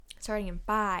Starting in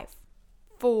 5,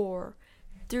 4,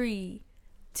 3,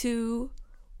 2,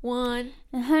 1.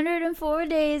 104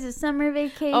 days of summer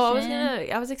vacation. Oh,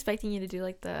 I was expecting you to do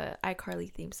like the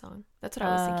iCarly theme song. That's what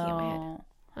I was thinking in my head.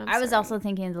 I was also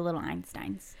thinking of the Little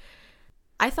Einsteins.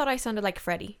 I thought I sounded like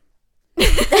Freddie.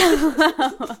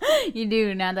 You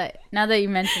do now that you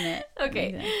mention it.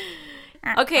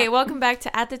 Okay, welcome back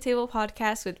to At the Table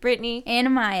Podcast with Brittany and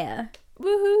Amaya.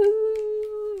 Woohoo!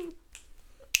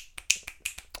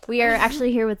 We are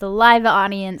actually here with the live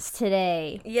audience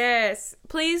today. Yes,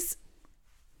 please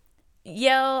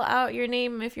yell out your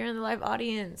name if you're in the live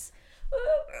audience.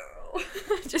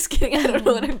 Just kidding. I don't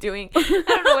know what I'm doing.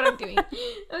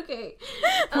 Okay.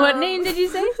 What name did you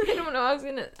say? I don't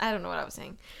know. I don't know what I was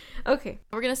saying. Okay.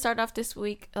 We're going to start off this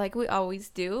week like we always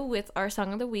do with our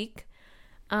song of the week.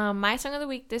 My song of the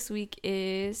week this week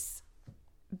is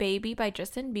Baby by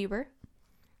Justin Bieber.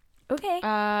 Okay.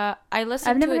 I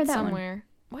listened to it somewhere.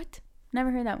 What?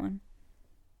 Never heard that one.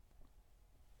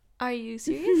 Are you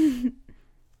serious?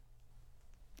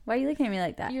 Why are you looking at me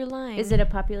like that? You're lying. Is it a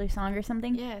popular song or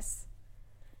something? Yes.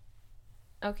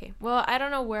 Okay. Well, I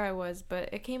don't know where I was, but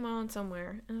it came on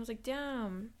somewhere. And I was like,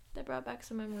 damn, that brought back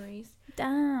some memories.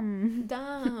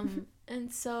 Damn.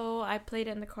 And so I played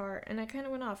it in the car, and I kind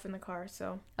of went off in the car,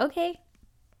 so. Okay.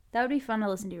 That would be fun to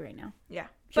listen to right now. Yeah.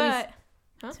 Sorry,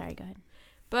 go ahead.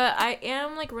 But I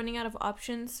am, like, running out of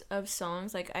options of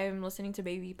songs. Like, I am listening to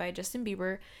Baby by Justin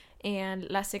Bieber and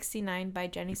La 69 by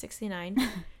Jenny 69.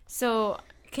 So,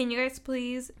 can you guys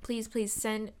please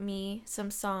send me some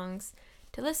songs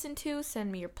to listen to? Send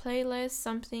me your playlist,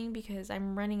 something, because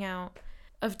I'm running out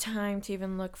of time to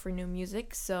even look for new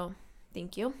music. So,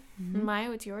 thank you. Mm-hmm. Maya,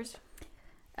 what's yours?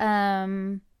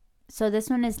 So this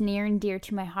one is near and dear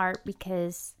to my heart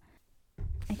because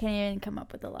I can't even come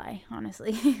up with a lie,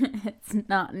 honestly. It's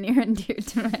not near and dear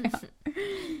to my heart.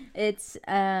 It's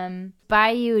Buy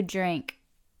You a Drink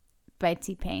by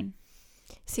T-Pain.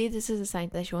 See, this is a sign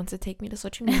that she wants to take me to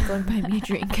Xochimilco and buy me a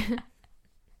drink.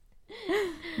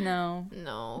 No.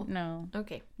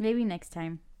 Okay. Maybe next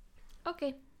time.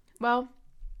 Okay. Well,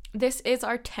 this is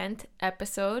our 10th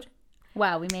episode.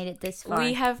 Wow, we made it this far.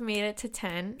 We have made it to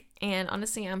 10. And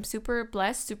honestly, I'm super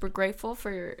blessed, super grateful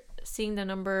for seeing the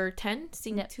number 10,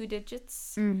 seeing 2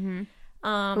 digits. Mm-hmm.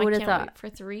 Who would have thought? Wait for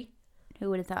 3. Who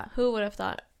would have thought? Who would have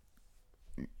thought?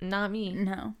 Not me.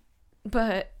 No.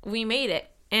 But we made it.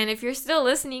 And if you're still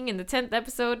listening in the 10th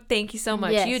episode, thank you so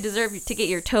much. Yes. You deserve to get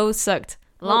your toes sucked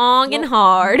long and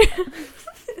hard.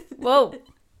 Whoa.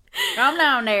 Calm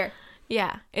down there.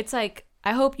 Yeah. It's like,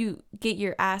 I hope you get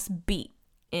your ass beat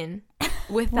in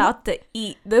without the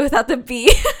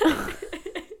B.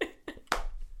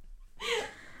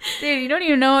 Dude, you don't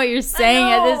even know what you're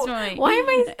saying at this point. Why am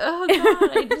I? Oh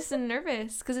God, I'm just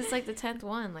nervous because it's like the 10th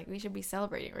one. Like we should be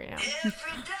celebrating right now.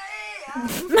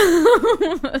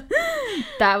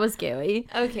 That was scary.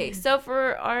 Okay, so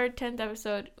for our 10th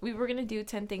episode, we were gonna do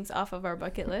 10 things off of our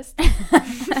bucket list.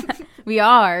 We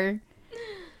are.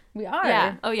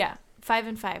 Yeah. Oh yeah. 5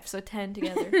 and 5, so 10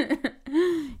 together.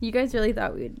 You guys really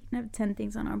thought we would have 10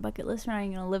 things on our bucket list? We're not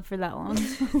even gonna live for that long.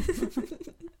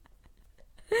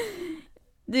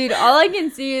 Dude, all I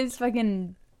can see is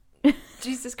fucking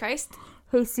Jesus Christ.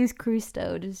 Jesus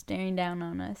Cristo just staring down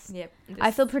on us. Yep.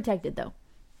 I feel protected though.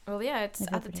 Well, yeah, it's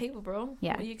at the table, bro.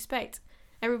 Yeah. What do you expect?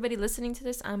 Everybody listening to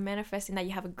this, I'm manifesting that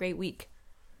you have a great week.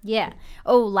 Yeah.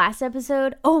 Oh, last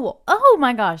episode. Oh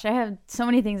my gosh. I have so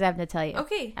many things I have to tell you.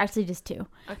 Okay. Actually, just 2.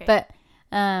 Okay. But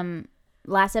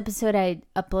last episode I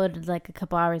uploaded like a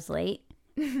couple hours late.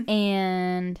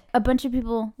 And a bunch of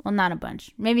people, well, not a bunch,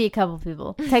 maybe a couple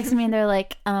people texted me and they're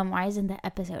like, why isn't the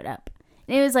episode up?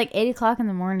 And it was like 8 o'clock in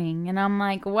the morning. And I'm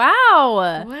like,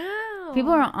 wow.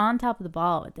 People are on top of the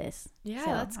ball with this. Yeah,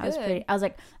 so that's good. I was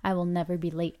like, I will never be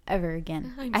late ever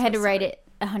again. I had to write it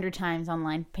 100 times on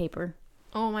line paper.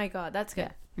 Oh my God, that's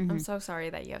good. Yeah. Mm-hmm. I'm so sorry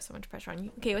that you have so much pressure on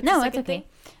you. Okay, what's the second thing?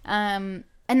 And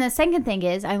the second thing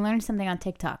is I learned something on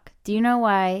TikTok. Do you know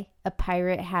why a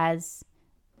pirate has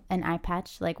an eye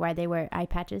patch? Like why they wear eye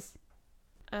patches?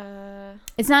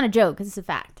 It's not a joke, it's a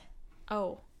fact.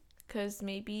 Oh, because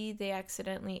maybe they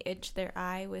accidentally itch their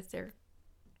eye with their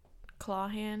claw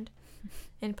hand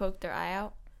and poke their eye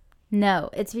out? No,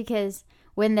 it's because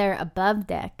when they're above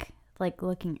deck, like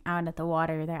looking out at the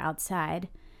water, they're outside,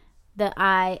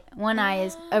 one eye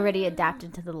is already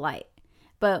adapted to the light.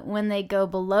 But when they go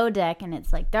below deck and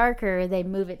it's like darker, they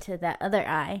move it to that other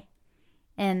eye.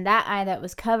 And that eye that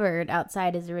was covered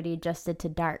outside is already adjusted to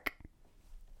dark.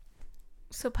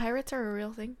 So pirates are a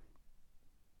real thing?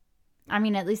 I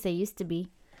mean, at least they used to be.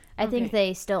 I think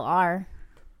they still are.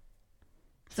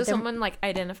 So someone like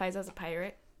identifies as a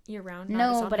pirate year round?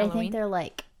 No, but Halloween? I think they're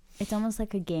like It's almost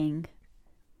like a gang.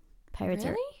 Pirates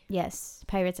are... Really? Yes.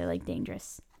 Pirates are, like,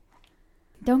 dangerous.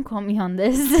 Don't quote me on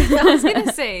this. I was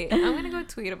gonna say, I'm gonna go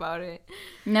tweet about it.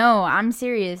 No, I'm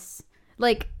serious.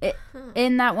 Like,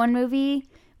 in that one movie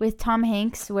with Tom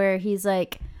Hanks where he's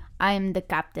like, I'm the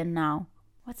captain now.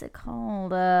 What's it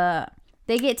called?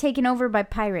 They get taken over by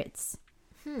pirates.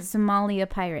 Somalia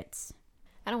pirates.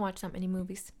 I don't watch that many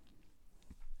movies.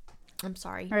 I'm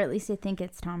sorry. Or at least I think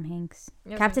it's Tom Hanks.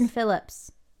 Yes, Captain yes.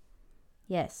 Phillips.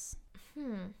 Yes.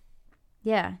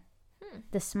 Yeah.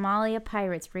 The Somalia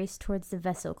pirates race towards the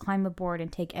vessel, climb aboard,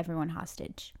 and take everyone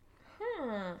hostage.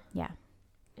 Yeah.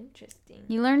 Interesting.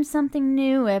 You learn something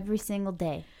new every single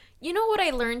day. You know what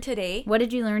I learned today? What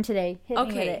did you learn today? Hit me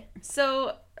with Okay. it.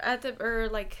 So at the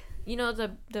you know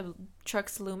the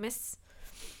trucks Loomis?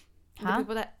 Huh? The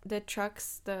people that the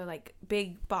trucks, the like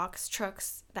big box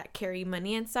trucks that carry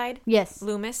money inside? Yes.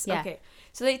 Loomis? Yeah. Okay.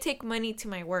 So they take money to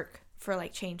my work for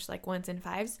like change, like ones and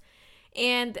fives.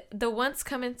 And the ones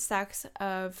come in stacks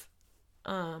of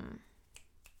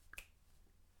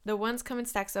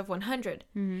 100.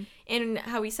 And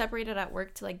how we separate it at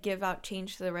work to like give out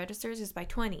change to the registers is by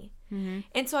 20.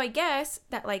 And so I guess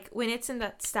that like when it's in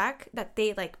that stack that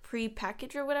they like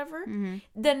pre-package or whatever,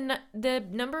 then the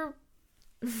number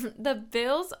the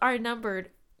bills are numbered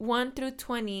 1 through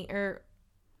 20 or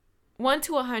 1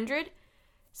 to 100.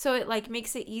 So it like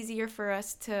makes it easier for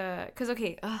us to, because oh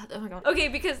my god,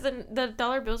 because the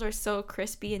dollar bills are so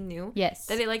crispy and new, Yes.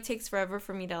 that it like takes forever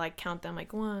for me to like count them,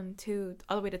 like 1, 2,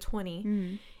 all the way to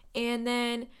 20, and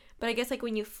then, but I guess like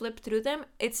when you flip through them,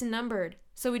 it's numbered.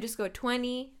 So we just go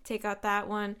 20, take out that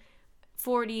one,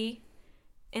 40,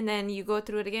 and then you go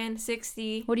through it again,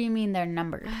 60. What do you mean they're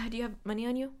numbered? Do you have money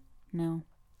on you? No.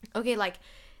 Okay, like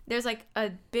there's like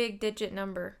a big digit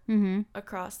number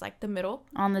across like the middle.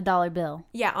 On the dollar bill.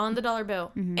 Yeah, on the dollar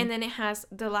bill. And then it has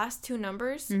the last two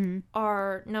numbers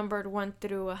are numbered 1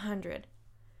 through 100.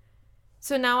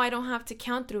 So now I don't have to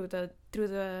count through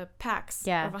the packs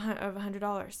of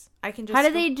 $100. I can just How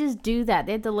do they just do that?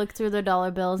 They have to look through the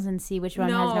dollar bills and see which one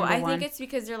has number one. No, I think it's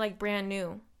because they're like brand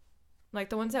new. Like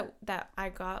the ones that I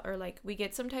got or like we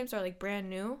get sometimes are like brand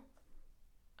new.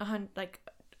 Like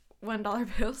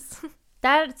 $1 bills.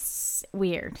 That's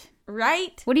weird.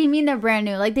 Right? What do you mean they're brand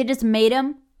new? Like they just made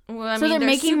them? Well, I so mean, they're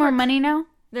making more money now?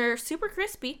 They're super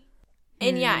crispy.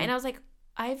 And yeah, and I was like,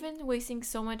 I've been wasting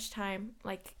so much time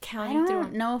like counting through. I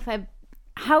don't know if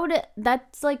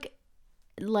that's like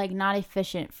not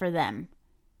efficient for them.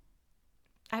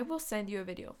 I will send you a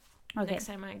video next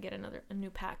time I get a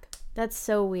new pack. That's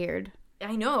so weird.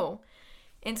 I know.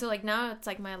 And so like now it's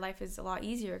like my life is a lot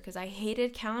easier because I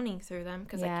hated counting through them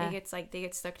because like it gets like they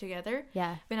get stuck together.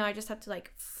 Yeah. But now I just have to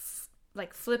like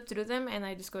flip through them and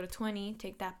I just go to 20,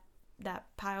 take that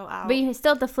pile out. But you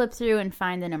still have to flip through and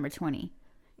find the number 20.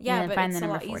 Yeah, but find it's the a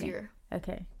number lot 40. easier.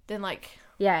 Okay. Than like.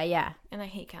 Yeah. And I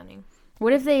hate counting.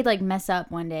 What if they like mess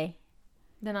up one day?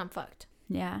 Then I'm fucked.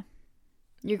 Yeah.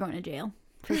 You're going to jail.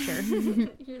 For sure.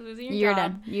 You're losing your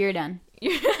job. You're done.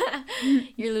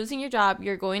 You're losing your job.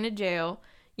 You're going to jail.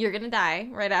 You're going to die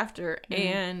right after.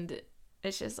 And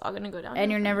it's just all going to go down.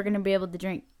 And you're never going to be able to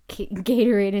drink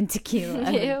Gatorade and tequila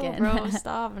again. Bro,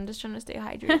 stop. I'm just trying to stay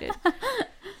hydrated.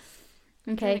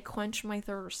 I'm trying to quench my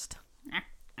thirst.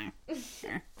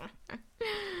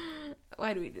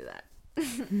 Why do we do that?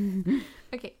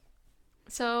 Okay.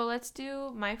 So let's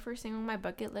do my first thing on my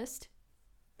bucket list.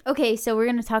 Okay, so we're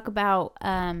going to talk about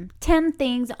 10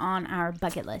 things on our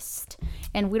bucket list.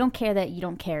 And we don't care that you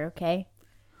don't care, okay?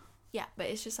 Yeah, but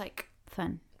it's just like...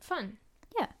 Fun.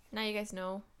 Yeah. Now you guys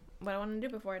know what I want to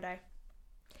do before I die.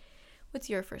 What's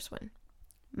your first one?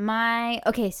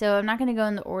 Okay, so I'm not going to go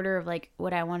in the order of like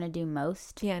what I want to do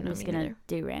most. Yeah, I'm no, just me going to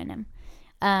do random.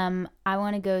 I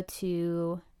want to go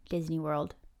to Disney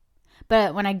World.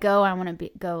 But when I go, I want to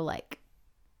go like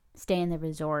stay in the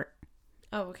resort.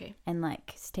 Oh, okay. And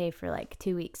like stay for like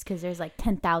 2 weeks because there's like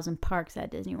 10,000 parks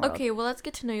at Disney World. Okay, well, let's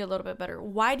get to know you a little bit better.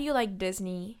 Why do you like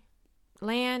Disneyland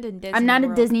and Disney I'm not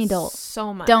World a Disney adult.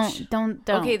 so much? Don't.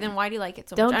 Okay, then why do you like it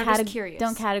so much? I'm just curious.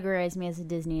 Don't categorize me as a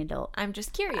Disney adult. I'm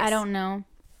just curious. I don't know.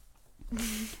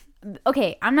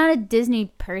 Okay, I'm not a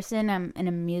Disney person. I'm an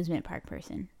amusement park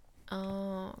person.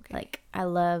 Oh, okay. Like, I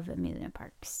love amusement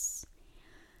parks.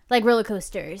 Like roller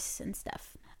coasters and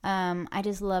stuff. I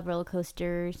just love roller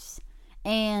coasters.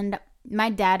 And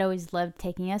my dad always loved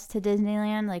taking us to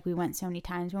Disneyland. Like, we went so many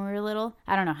times when we were little.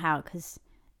 I don't know how, because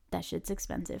that shit's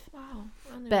expensive. Wow.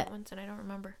 I only went once and I don't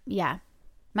remember. Yeah.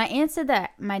 My aunt said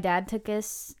that my dad took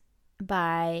us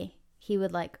he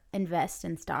would, like, invest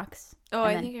in stocks. Oh,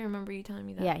 I think I remember you telling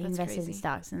me that. Yeah, he invested in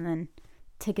stocks and then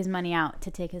took his money out to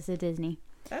take us to Disney.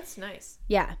 That's nice.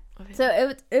 Yeah. of him.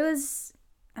 So it was,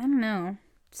 I don't know.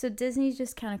 So Disney's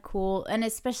just kind of cool. And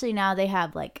especially now they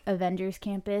have like Avengers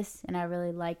Campus. And I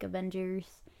really like Avengers.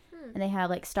 And they have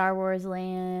like Star Wars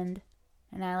Land.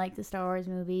 And I like the Star Wars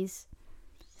movies.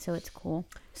 So it's cool.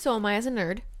 So am I as a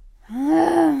nerd.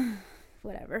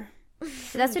 Whatever.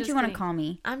 That's what you want to call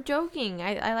me. I'm joking.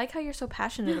 I like how you're so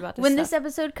passionate about this When stuff. this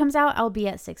episode comes out, I'll be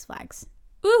at Six Flags.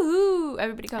 Woohoo!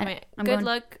 Everybody comment. I'm Good going-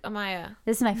 luck, Amaya.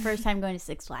 This is my first time going to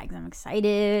Six Flags. I'm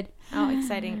excited. Oh,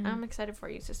 exciting. I'm excited for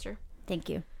you, sister. Thank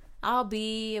you. I'll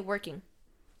be working.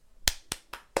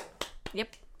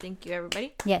 Yep. Thank you,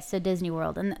 everybody. Yes, so Disney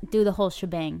World. And do the whole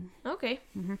shebang. Okay.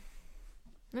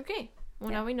 Okay.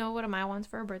 Well, now we know what Amaya wants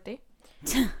for her birthday.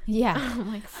 Yeah.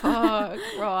 I'm like, fuck,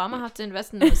 bro. I'm gonna have to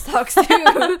invest in those stocks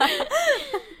too.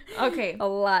 Okay. A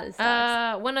lot of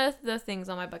stuff. One of the things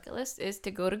on my bucket list is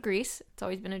to go to Greece. It's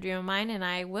always been a dream of mine, and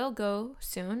I will go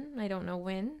soon. I don't know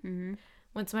when.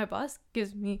 Once my boss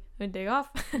gives me a day off.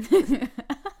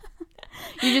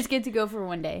 You just get to go for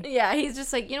one day. Yeah, he's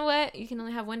just like, you know what? You can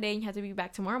only have one day, and you have to be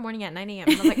back tomorrow morning at 9 a.m.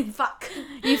 And I'm like, fuck.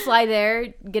 You fly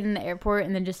there, get in the airport,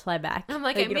 and then just fly back. I'm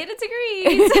like I made it to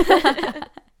Greece.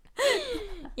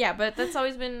 Yeah, but that's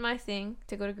always been my thing,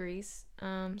 to go to Greece.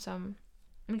 So I'm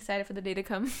excited for the day to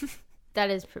come.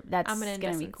 That's I'm gonna gonna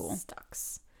invest be in cool.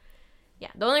 stocks. Yeah,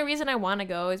 the only reason I want to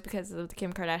go is because of the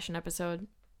Kim Kardashian episode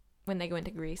when they go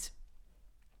into Greece.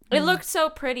 It looked so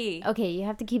pretty. Okay, you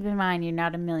have to keep in mind you're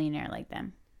not a millionaire like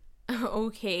them.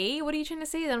 Okay, what are you trying to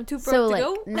say? That I'm too broke So to like,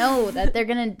 go? no, that they're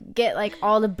gonna get like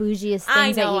all the bougiest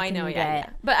things that you can get. Yeah.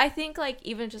 But I think like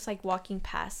even just like walking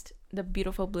past the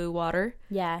beautiful blue water,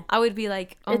 Yeah. I would be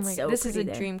like, oh It's my so god, this is a pretty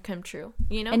there. dream come true.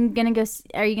 You know? And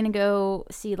are you gonna go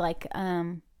see like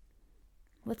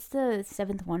what's the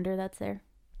seventh wonder that's there?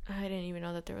 I didn't even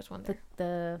know that there was one there.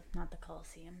 The not the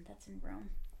Colosseum, that's in Rome.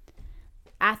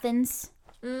 Athens.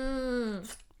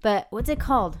 But what's it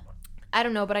called? I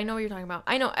don't know, but I know what you're talking about.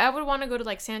 I know I would want to go to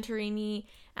like Santorini,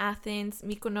 Athens,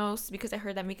 Mykonos, because I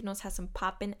heard that Mykonos has some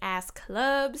poppin' ass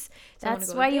clubs. So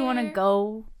That's why you want to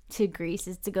go to Greece,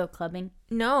 is to go clubbing.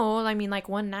 No, I mean like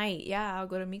one night. Yeah, I'll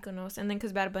go to Mykonos, and then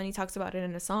because Bad Bunny talks about it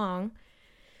in a song.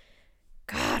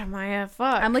 God, Maya,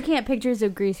 fuck. I'm looking at pictures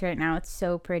of Greece right now. It's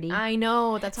so pretty. I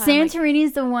know. That's why Santorini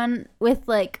is the one with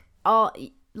like all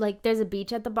like there's a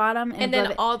beach at the bottom and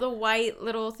then all the white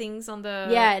little things on the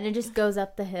and it just goes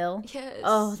up the hill. Yes.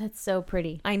 Oh, that's so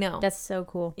pretty. I know. That's so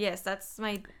cool. Yes, that's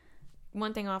my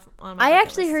one thing off on my I bucket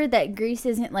actually list. heard that Greece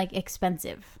isn't like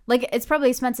expensive. Like it's probably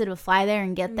expensive to fly there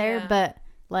and get there, Yeah. but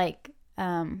like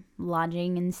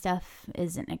lodging and stuff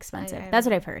isn't expensive. I That's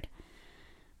don't what I've heard.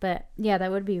 But yeah,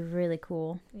 that would be really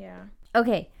cool. Yeah.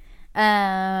 Okay.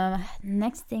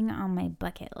 Next thing on my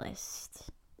bucket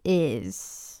list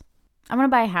is I'm gonna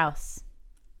buy a house.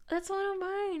 That's one of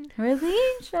mine.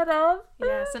 Really? Shut up.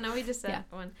 Yeah, so now we just said Yeah.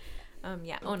 one.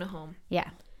 Own a home. Yeah,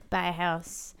 buy a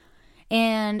house.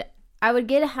 And I would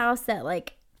get a house that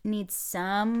like needs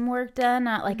some work done,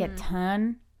 not like a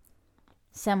ton.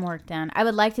 Some work done. I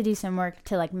would like to do some work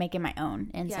to like make it my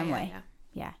own in some way.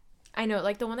 Yeah. I know,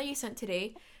 like the one that you sent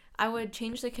today, I would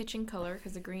change the kitchen color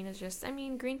because the green is just, I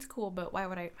mean, green's cool, but why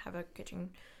would I have a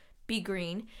kitchen be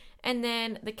green? And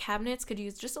then the cabinets could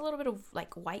use just a little bit of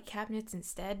like white cabinets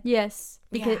instead. Yes.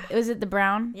 Because was it the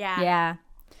brown? Yeah. Yeah.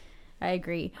 I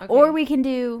agree. Okay. Or we can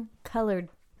do colored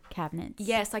cabinets.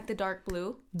 Yes, like the dark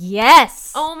blue.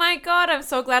 Yes. Oh my god, I'm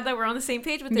so glad that we're on the same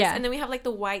page with this. Yeah. And then we have like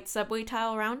the white subway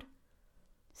tile around.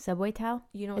 Subway tile?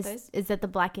 You know what that is? Is that the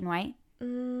black and white?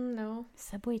 No.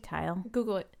 Subway tile.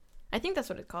 Google it. I think that's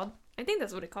what it's called.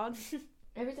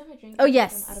 Every time I drink, Oh, I'm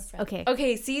yes. out of breath. Okay.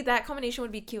 Okay, see, that combination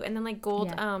would be cute. And then like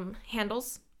gold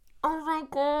handles. Oh my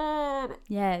god.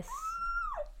 Yes.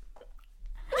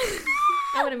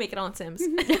 I want to make it on Sims.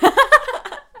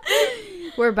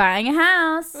 We're buying a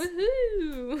house.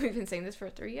 Woohoo! We've been saying this for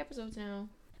 3 episodes now.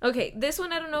 Okay, this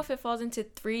one I don't know if it falls into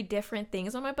 3 different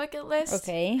things on my bucket list.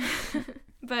 Okay.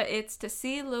 But it's to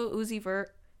see Lil Uzi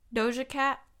Vert, Doja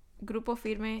Cat, Grupo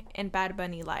Firme, and Bad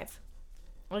Bunny live.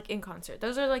 Like in concert.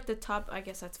 Those are like the top, I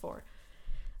guess that's 4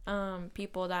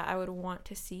 people that I would want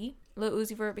to see. Lil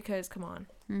Uzi Vert because, come on.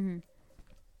 Mm-hmm.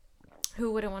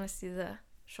 Who wouldn't want to see the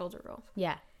shoulder roll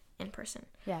Yeah. in person?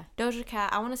 Yeah. Doja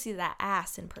Cat, I want to see that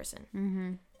ass in person.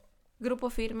 Mm-hmm.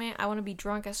 Grupo Firme, I want to be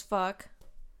drunk as fuck.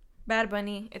 Bad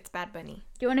Bunny, it's Bad Bunny.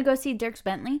 Do you want to go see Dierks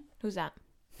Bentley? Who's that?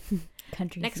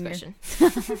 Country Next singer. question.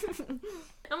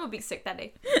 I'm gonna be sick that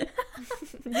day. You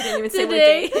didn't even say what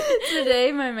day.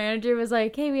 Today, my manager was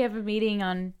like, "Hey, we have a meeting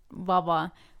on blah blah,"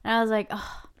 and I was like,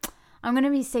 "Oh, I'm gonna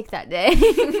be sick that day."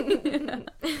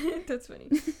 That's funny.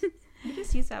 You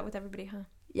just use that with everybody, huh?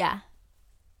 Yeah.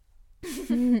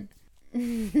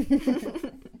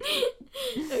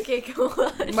 Okay, come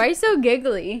on. Why are you so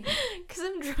giggly? Because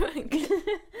I'm drunk.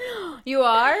 You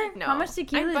are? No. How much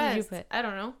tequila did you buzzed. put? I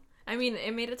don't know. I mean,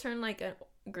 it made it turn like a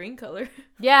green color.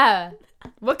 Yeah.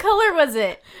 What color was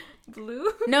it?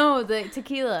 Blue? No, the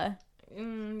tequila.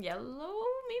 Yellow,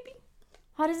 maybe?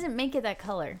 How does it make it that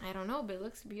color? I don't know, but it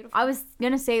looks beautiful. I was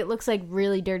gonna say it looks like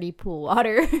really dirty pool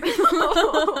water.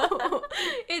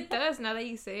 It does, now that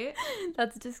you say it.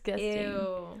 That's disgusting.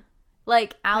 Ew.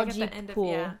 Like Like algae at the end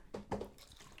pool. yeah.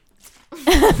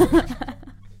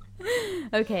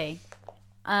 Okay.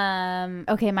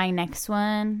 Okay, my next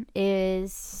one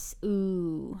is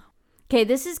okay,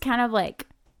 this is kind of like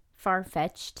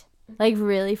far-fetched. Like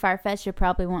really far-fetched. It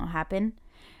probably won't happen.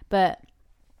 But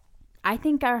I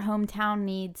think our hometown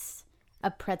needs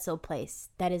a pretzel place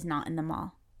that is not in the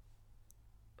mall.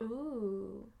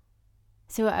 Ooh.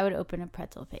 So I would open a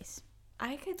pretzel place.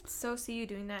 I could so see you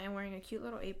doing that and wearing a cute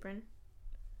little apron.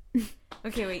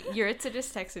 Okay, wait. Yuritsa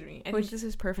just texted me. I think this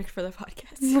is perfect for the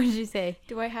podcast. What did you say?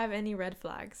 Do I have any red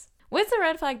flags? What's the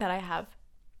red flag that I have?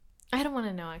 I don't want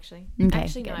to know, actually. Okay,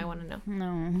 Actually, good. no, I want to know.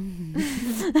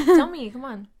 No. Tell me. Come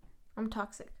on. I'm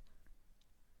toxic.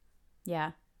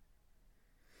 Yeah.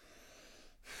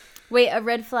 Wait, a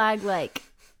red flag, like,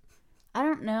 I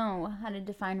don't know how to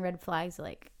define red flags.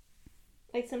 Like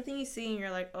something you see and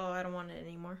you're like, oh, I don't want it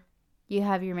anymore. you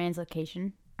have your man's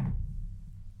location.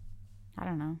 I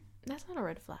don't know. That's not a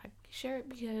red flag. Share it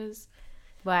because...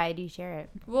 Why do you share it?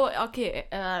 Well, okay.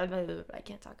 I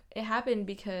can't talk. It happened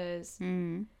because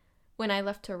when I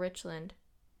left to Richland,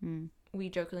 we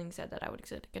jokingly said that I was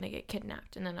going to get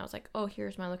kidnapped. And then I was like, oh,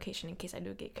 here's my location in case I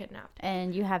do get kidnapped.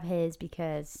 And you have his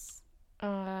because...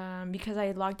 Because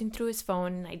I logged in through his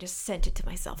phone and I just sent it to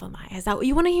myself. Is that what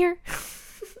you want to hear?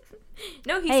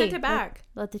 No, he sent it back.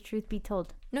 Let the truth be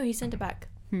told. No, he sent it back.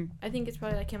 I think it's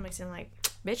probably like him like saying like,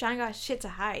 bitch, I ain't got shit to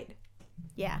hide.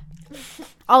 Yeah.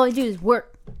 All I do is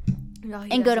work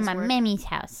And and go to my mammy's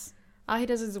house. All he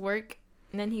does is work,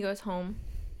 and then he goes home,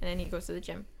 and then he goes to the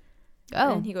gym. Oh.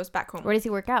 And then he goes back home. Where does he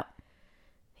work out?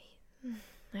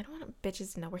 I don't want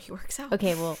bitches to know where he works out.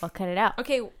 Okay, well, I'll cut it out.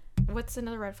 Okay, what's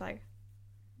another red flag?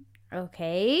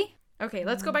 Okay. Okay,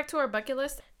 let's go back to our bucket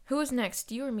list. Who was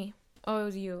next? You or me? Oh, it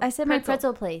was you. I said my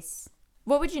pretzel place.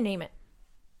 What would you name it?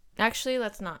 Actually,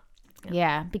 let's not.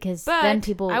 Yeah, because But then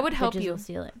people I would help bitches you. will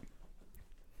steal it.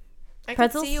 I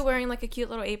Pretzels? could see you wearing like a cute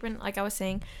little apron, like I was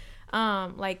saying.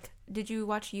 Like, did you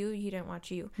watch You? You didn't watch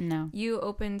You. No.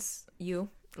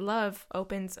 Love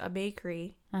opens a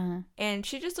bakery, and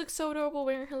she just looks so adorable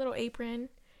wearing her little apron.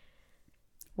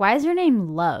 Why is her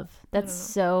name Love? That's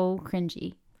so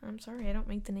cringy. I'm sorry, I don't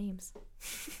make the names.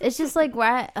 It's just like,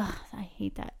 why? Ugh, I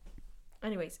hate that.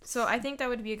 Anyways, so I think that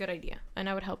would be a good idea, and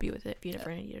I would help you with it if you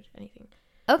never needed anything.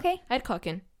 Okay. I'd clock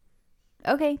in.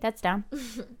 Okay, that's down.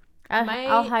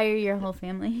 I'll hire your whole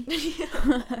family.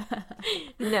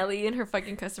 Nelly in her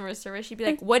fucking customer service, she'd be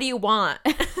like, what do you want?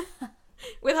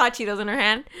 With hot Cheetos in her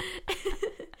hand.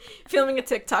 Filming a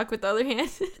TikTok with the other hand.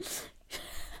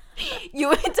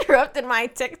 You interrupted my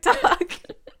TikTok.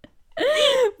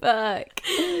 Fuck.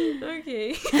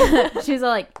 Okay. She's all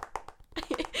like,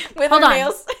 with hold her on.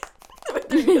 nails.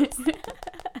 With her nails.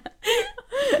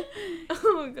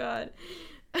 Oh god.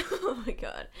 Oh my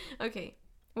god. Okay.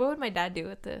 What would my dad do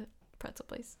at the pretzel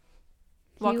place?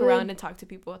 Walk around and talk to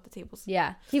people at the tables.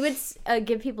 Yeah. He would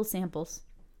give people samples.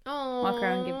 Oh. Walk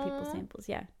around and give people samples,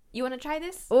 yeah. You want to try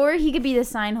this? Or he could be the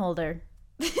sign holder.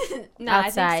 Nah,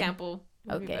 outside. I think sample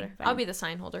would be Okay, better. fine. I'll be the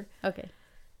sign holder. Okay.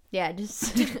 Yeah,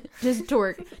 just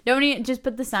twerk. Don't even, just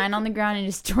put the sign on the ground and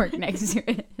just twerk next to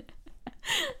it.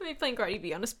 Let me playing Cardi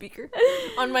B on a speaker.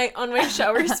 on my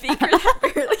shower speaker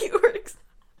that barely works.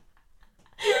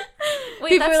 Wait,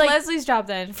 People that's are like- Leslie's job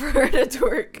then, for her to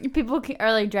twerk. People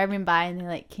are like driving by and they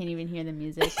like can't even hear the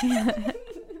music.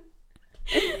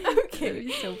 Okay. It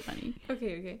was so funny.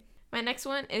 Okay. My next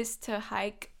one is to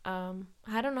hike,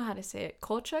 I don't know how to say it,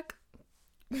 Kolchak?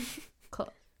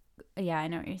 Yeah, I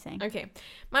know what you're saying. Okay.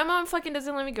 My mom fucking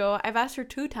doesn't let me go. I've asked her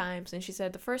 2 times, and she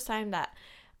said the first time that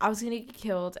I was going to get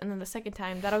killed, and then the second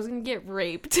time that I was going to get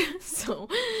raped. So,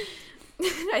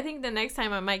 I think the next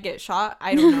time I might get shot.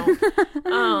 I don't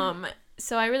know.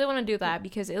 So I really want to do that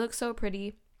because it looks so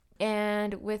pretty.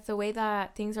 And with the way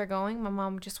that things are going, my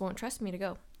mom just won't trust me to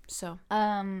go. So.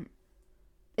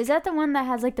 Is that the one that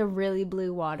has like the really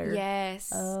blue water?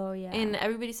 Yes. Oh, yeah. And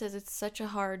everybody says it's such a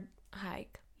hard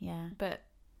hike. Yeah. But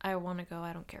I want to go.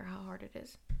 I don't care how hard it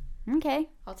is. Okay.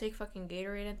 I'll take fucking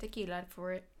Gatorade and tequila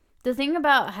for it. The thing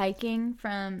about hiking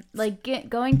from, like,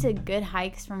 going to good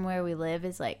hikes from where we live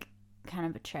is, like, kind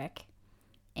of a trek.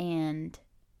 And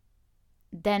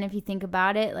then if you think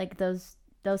about it, like, those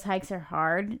those hikes are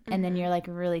hard, and then you're like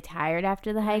really tired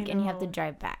after the hike, and you have to know.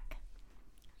 drive back.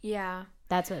 Yeah.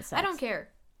 That's what sucks. I don't care.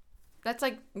 That's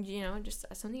like, just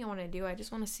something I want to do. I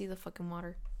just want to see the fucking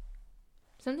water.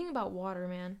 Something about water,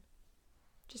 man,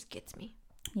 just gets me.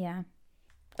 Yeah.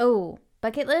 Oh,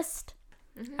 bucket list.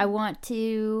 Mm-hmm. I want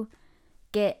to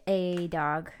get a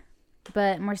dog,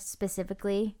 but more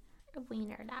specifically, A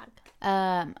wiener dog.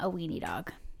 a weenie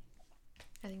dog.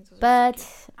 I think those are But so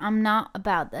cute. I'm not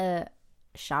about the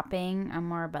shopping. I'm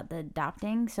more about the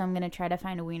adopting. So I'm gonna try to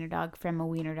find a wiener dog from a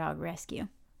wiener dog rescue.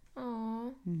 Aw,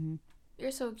 Mm-hmm.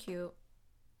 you're so cute.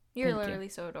 You're Thank you. literally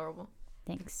so adorable.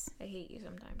 Thanks. I hate you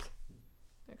sometimes.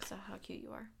 Because of how cute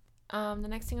you are. The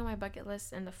next thing on my bucket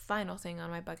list, and the final thing on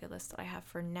my bucket list that I have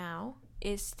for now,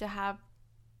 is to have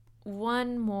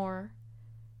one more.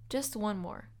 Just one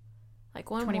more. Like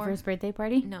one 21st more. birthday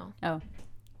party? No. Oh.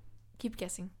 Keep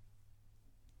guessing.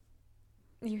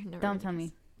 You're never Don't gonna tell me.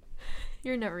 guess.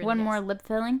 You're never gonna One guess. more lip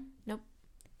filling?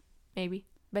 Maybe.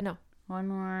 But no. One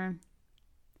more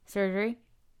surgery?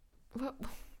 What?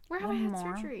 Where have One I had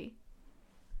more. surgery?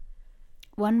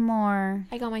 One more.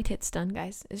 I got my tits done,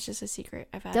 guys. It's just a secret.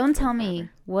 I've had. Don't for tell me.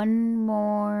 forever. One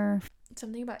more.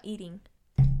 Something about eating.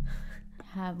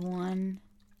 Have one.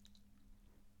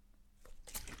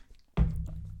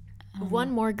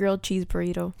 One more grilled cheese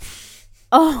burrito.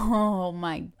 Oh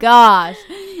my gosh.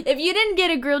 If you didn't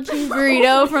get a grilled cheese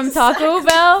burrito from Taco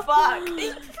Bell, Fuck.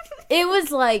 it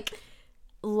was like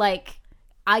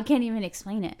I can't even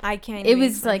explain it. I can't. It even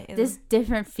was explain like it. this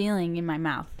different feeling in my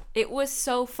mouth. It was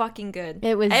so fucking good.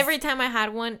 It was Every time I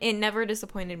had one, it never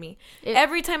disappointed me. It-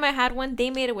 Every time I had one, they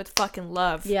made it with fucking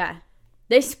love. Yeah.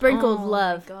 They sprinkled Oh my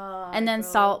love God, and then bro.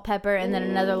 salt, pepper, and then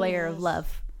another layer of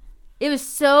love. It was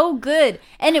so good.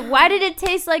 And why did it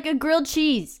taste like a grilled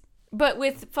cheese? But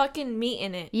with fucking meat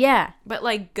in it. Yeah. But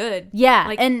like good. Yeah.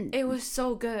 Like and it was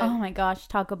so good. oh my gosh,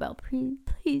 Taco Bell,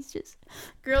 please just.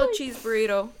 Grilled cheese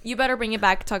burrito. You better bring it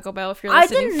back, Taco Bell, if you're I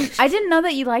listening. didn't know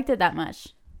that you liked it that much.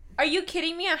 Are you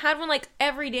kidding me? I had one like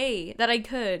every day that I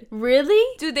could.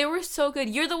 Really? Dude, they were so good.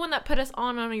 You're the one that put us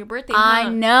on your birthday. I huh?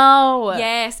 know.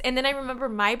 Yes, and then I remember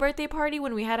my birthday party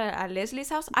when we had it at Leslie's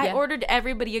house. I Yeah. ordered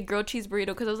everybody a grilled cheese burrito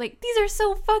because I was like, these are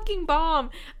so fucking bomb.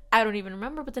 I don't even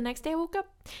remember, but the next day I woke up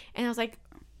and I was like,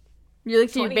 You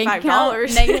looked at your bank account.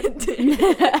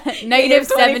 $25. Negative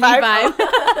 75.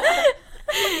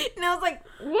 And I was like,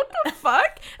 what the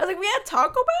fuck? I was like, we had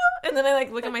Taco Bell? And then I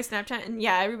like look at my Snapchat and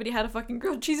yeah, everybody had a fucking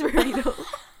grilled cheese burrito.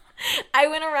 I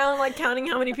went around like counting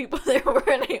how many people there were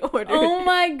and I ordered. Oh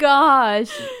my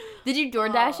gosh. Did you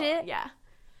DoorDash it? Yeah.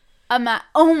 Oh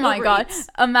my Uber god. Eats.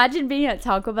 Imagine being at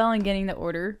Taco Bell and getting the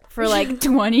order for like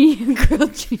 20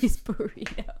 grilled cheese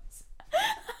burritos.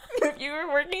 If you were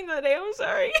working that day, I'm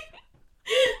sorry.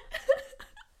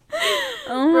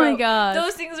 Oh Bro, my gosh.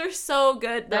 Those things are so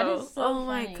good That though. is so oh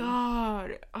my funny.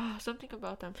 god. Oh, something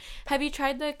about them. Have you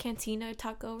tried the Cantina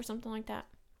taco or something like that?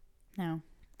 No.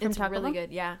 It's Taco really Bell?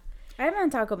 good, yeah. I haven't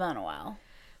had Taco Bell in a while.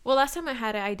 Well, last time I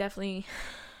had it, I definitely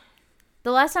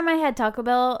The last time I had Taco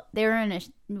Bell, we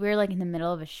were like in the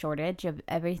middle of a shortage of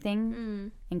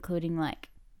everything, including like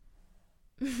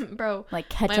bro,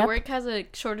 ketchup. my work has a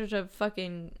shortage of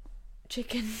fucking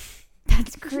chicken.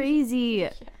 That's crazy.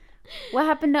 What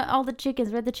happened to all the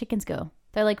chickens? Where'd the chickens go?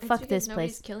 They're like, It's fuck because this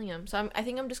nobody's place. killing them. So I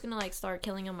think I'm just gonna like start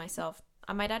killing them myself.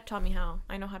 My dad taught me how.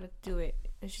 I know how to do it.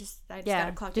 It's just I just Yeah,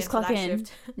 gotta clock just in clock for that in.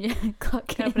 shift. Yeah, clock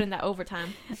Gotta in. put in that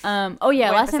overtime. Oh yeah,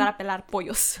 Voy a last empezar time a pelar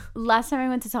pollos. I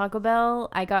went to Taco Bell,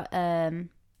 I got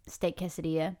steak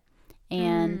quesadilla,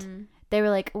 and they were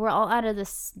like, we're all out of the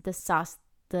sauce,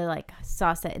 the like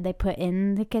sauce that they put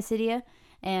in the quesadilla,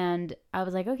 and I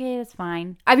was like, okay, that's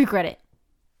fine. I regret it.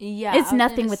 Yeah, It's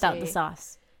nothing without the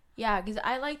sauce. Yeah, because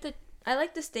I like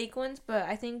the steak ones, but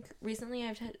I think recently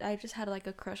I've just had like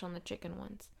a crush on the chicken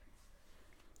ones.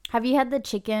 Have you had the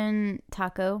chicken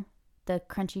taco, the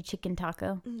crunchy chicken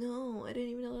taco? No, I didn't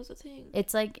even know that was a thing.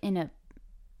 It's like in a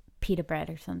pita bread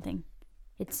or something.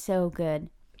 It's so good.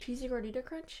 Cheesy gordita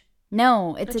crunch.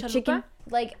 No, it's The a chicken.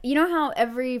 Like, you know how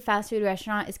every fast food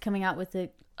restaurant is coming out with a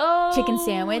Oh, chicken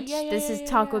sandwich? yeah, This yeah, is yeah,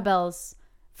 Taco yeah. Bell's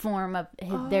form of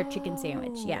their chicken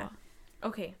sandwich. Yeah.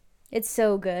 Okay, It's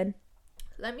so good.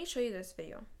 let me show you this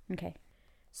video. Okay.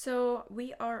 So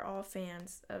we are all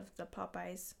fans of the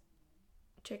Popeyes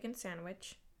chicken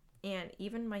sandwich, and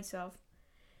even myself.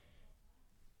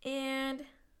 And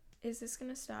is this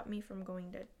gonna stop me from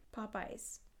going to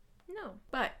Popeyes? No,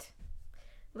 but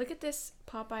look at this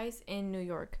Popeyes in New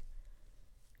York.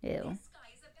 Ew. This guy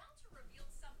is about to reveal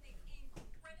something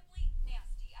incredibly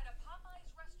nasty at a Popeyes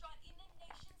restaurant in the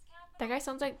nation's capital.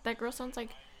 That girl sounds like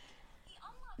He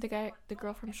unlocks the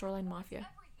girl from Shoreline Mafia.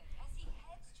 everything as he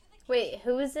heads to the Wait,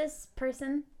 who is this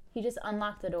person? He just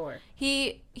unlocked the door.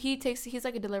 He's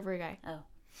like a delivery guy. Oh,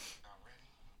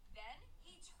 Then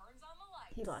he turns on the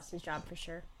light. he lost his job for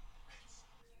sure.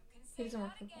 He You doesn't can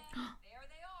work say for that again. There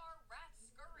they are, rats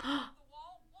scurrying off the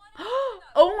wall, one after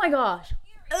another. Oh my gosh.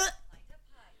 Here is light up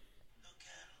high.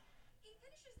 He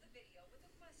finishes the video with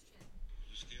a question.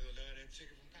 You still love that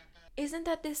chicken from Popeye? Isn't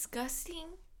that disgusting?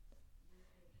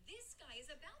 This guy is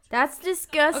about to That's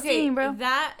disgusting, bro.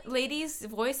 That lady's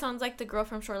voice sounds like the girl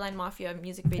from Shoreline Mafia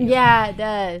music video. Yeah, it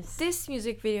does. This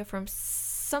music video from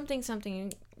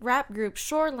something rap group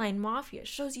Shoreline Mafia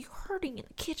shows you hurting in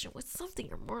the kitchen with something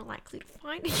you're more likely to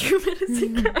find in human as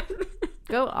a cat.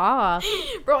 Go off.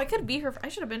 Bro, I could be her. I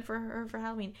should have been for her for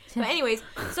Halloween. But anyways,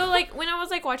 so like when I was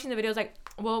like watching the video, I was like,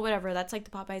 well, whatever. That's like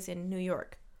the Popeyes in New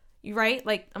York. You right?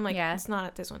 Like I'm like, Yeah. it's not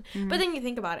at this one. But then you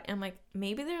think about it, and I'm like,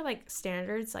 maybe they're like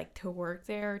standards like to work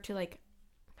there, to like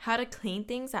how to clean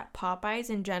things at Popeyes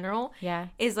in general Yeah,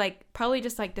 is like probably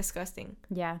just like disgusting.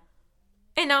 yeah.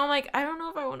 And now I'm like, I don't know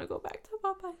if I want to go back to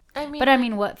Popeye. I mean, But I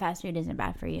mean, what fast food isn't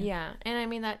bad for you? yeah, and I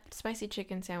mean that spicy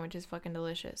chicken sandwich is fucking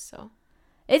delicious. So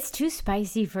It's too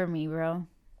spicy for me, bro.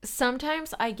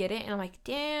 sometimes I get it, and I'm like,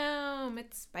 damn,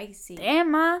 it's spicy.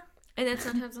 Damn, ma. And then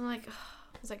sometimes I'm like,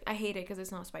 it's like I hate it because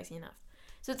it's not spicy enough.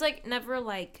 So it's like never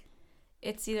like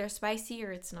it's either spicy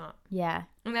or it's not, Yeah,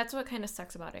 and that's what kind of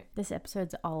sucks about it. this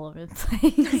episode's all over the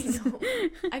place.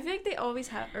 I feel like they always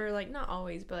have, or like not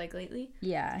always, but like lately.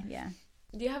 Yeah, yeah.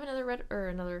 Do you have another?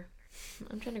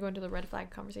 I'm trying to go into the red flag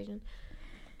conversation.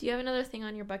 Do you have another thing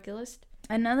on your bucket list?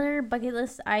 Another bucket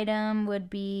list item would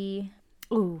be,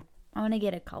 ooh, I want to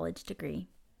get a college degree.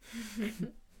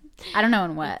 I don't know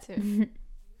in what. Me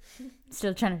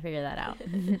Still trying to figure that out.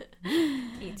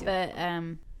 Me too. But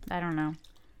I don't know.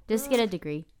 Just get a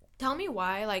degree. Tell me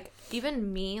why, like,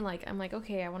 even me, like, I'm like,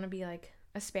 okay, I want to be, like,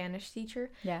 a Spanish teacher.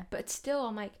 Yeah. But still,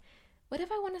 I'm like, what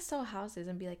if I want to sell houses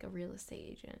and be, like, a real estate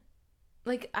agent?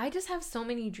 Like, I just have so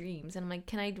many dreams. And I'm like,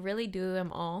 can I really do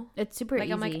them all? It's super Like,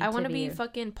 easy. I'm like, I want to be you.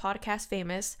 fucking podcast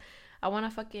famous. I want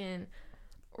to fucking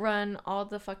run all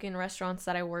the fucking restaurants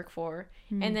that I work for.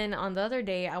 Mm-hmm. And then on the other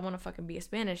day, I want to fucking be a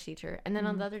Spanish teacher. And then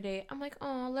on the other day, I'm like,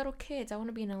 oh, little kids. I want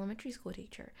to be an elementary school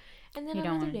teacher. And then You on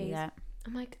don't other want to do days, that.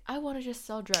 I'm like, I want to just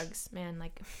sell drugs, man.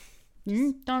 Like,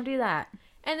 Don't do that.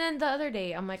 and then the other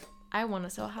day, I'm like, I want to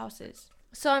sell houses.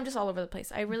 So I'm just all over the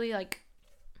place. I really like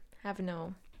have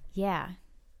no. Yeah.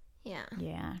 Yeah,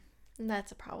 Yeah. and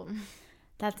that's a problem.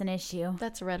 That's an issue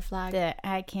That's a red flag. that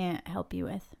I can't help you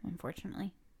with,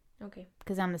 unfortunately. Okay,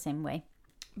 Because I'm the same way.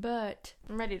 but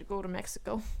I'm ready to go to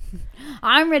Mexico.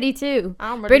 I'm ready too.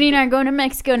 I'm ready. Brittany and I are going to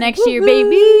Mexico next year,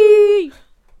 baby.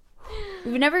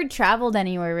 We've never traveled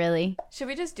anywhere, really. Should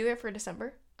we just do it for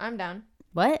December? I'm down.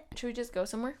 What? Should we just go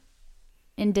somewhere?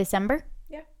 In December?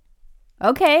 Yeah.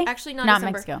 Okay. Actually, not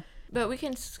December. Mexico. But we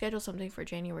can schedule something for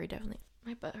January, definitely.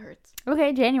 My butt hurts.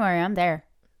 Okay, January. I'm there.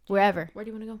 Wherever. Where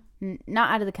do you want to go? Not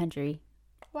out of the country.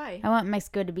 Why? I want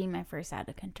Mexico to be my first out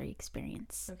of country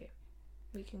experience. Okay.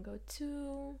 We can go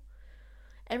to...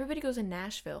 Everybody goes to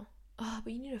Nashville. Oh,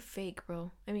 but you need a fake,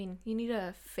 bro. I mean, you need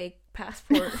a fake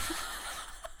passport.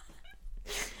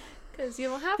 Because you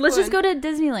don't have Let's one. just go to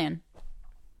Disneyland.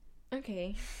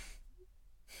 Okay.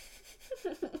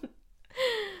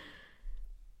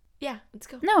 Yeah, let's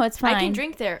go. No, it's fine. I can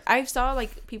drink there. I saw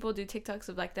like people do TikToks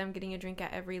of like them getting a drink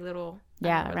at every little. I don't know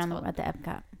Yeah, what it's around called. at the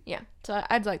Epcot. Yeah, so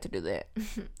I'd like to do that.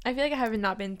 I feel like I haven't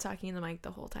not been talking in the mic the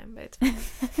whole time, but it's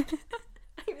fine.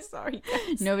 I'm sorry,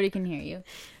 guys. Nobody can hear you.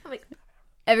 I'm like,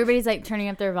 Everybody's like turning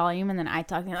up their volume, and then I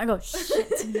talk, and they're like, "Oh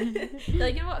shit!"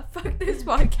 like, you know what? Fuck this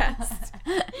podcast.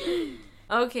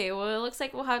 Okay, well, it looks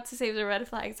like we'll have to save the red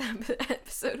flags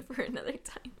episode for another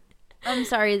time. I'm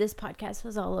sorry, this podcast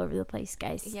was all over the place,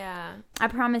 guys. Yeah. I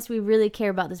promise we really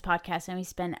care about this podcast, and we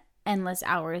spend endless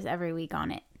hours every week on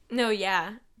it. No,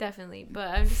 yeah, definitely. But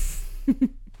I'm just.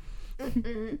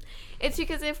 It's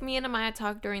because if me and Amaya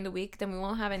talk during the week, then we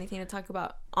won't have anything to talk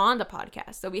about on the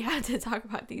podcast. So we have to talk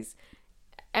about these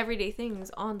everyday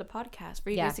things on the podcast for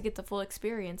you guys to get the full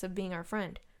experience of being our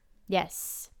friend.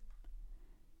 Yes.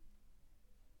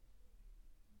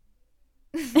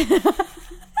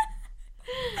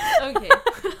 Okay.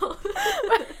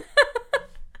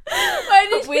 Why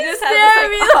did We just had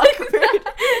this like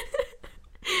awkward.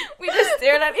 We just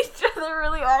stared at each other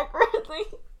really awkwardly.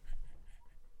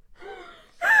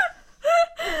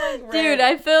 Dude,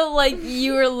 I felt like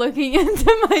you were looking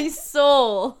into my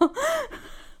soul.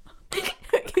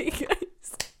 Okay,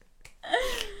 guys.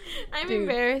 I'm Dude.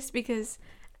 embarrassed because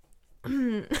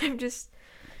I've just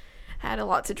had a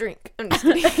lot to drink. I'm just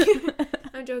kidding.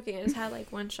 I'm joking. I just had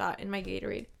like one shot in my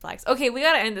Gatorade flags. Okay, we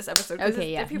gotta end this episode.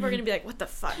 Okay, yeah. People are gonna be like, "What the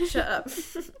fuck? Shut up."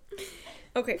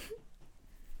 Okay.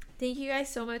 Thank you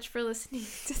guys so much for listening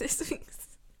to this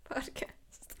week's podcast.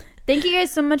 Thank you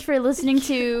guys so much for listening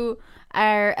to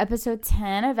our episode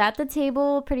 10 of At the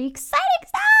Table. Pretty exciting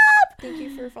stuff. Thank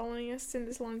you for following us in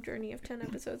this long journey of 10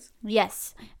 episodes.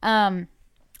 Yes. And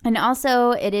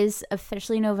also, it is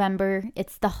officially November.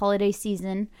 It's the holiday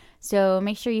season. So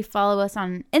make sure you follow us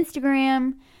on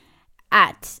Instagram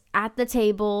at the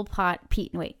table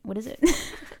wait, what is it?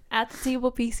 At the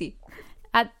Table PC.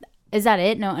 Is that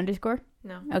it? No underscore?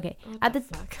 No. Okay. What the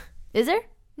fuck? Is there?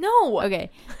 No.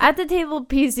 Okay. At the table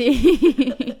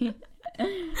PC.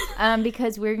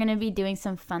 Because we're going to be doing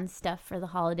some fun stuff for the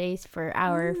holidays for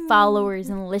our followers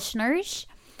and listeners.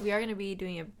 We are going to be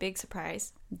doing a big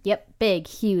surprise. Yep. Big,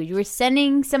 huge. We're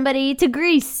sending somebody to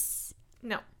Greece.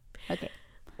 No. Okay.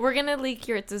 We're going to leak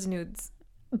Yurt's nudes.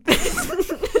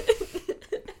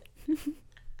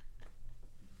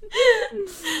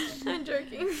 I'm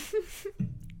joking.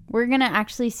 We're going to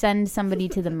actually send somebody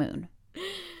to the moon.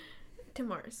 To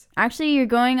Mars. Actually, you're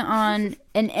going on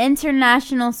an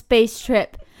international space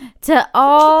trip to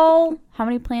all... How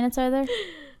many planets are there?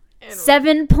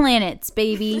 7 planets,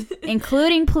 baby.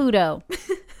 Including Pluto.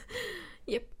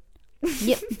 Yep.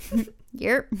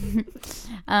 Yep.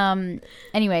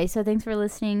 Anyway, so thanks for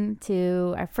listening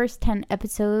to our first 10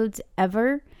 episodes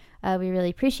ever. We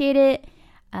really appreciate it.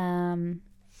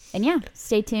 And yeah,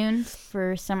 stay tuned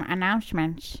for some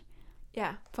announcements.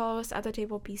 Yeah, follow us at the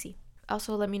Table PC.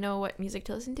 Also, let me know what music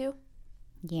to listen to.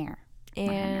 Yeah.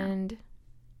 And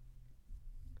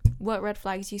what red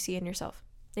flags you see in yourself.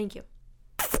 Thank you.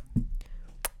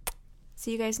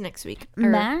 See you guys next week.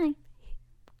 Or Bye.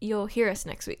 You'll hear us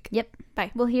next week. Yep.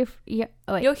 Bye. We'll hear.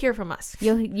 Oh wait. You'll hear from us.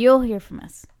 You'll hear from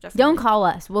us. Definitely. Don't call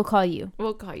us. We'll call you.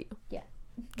 We'll call you. Yeah.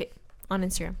 Okay. On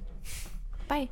Instagram.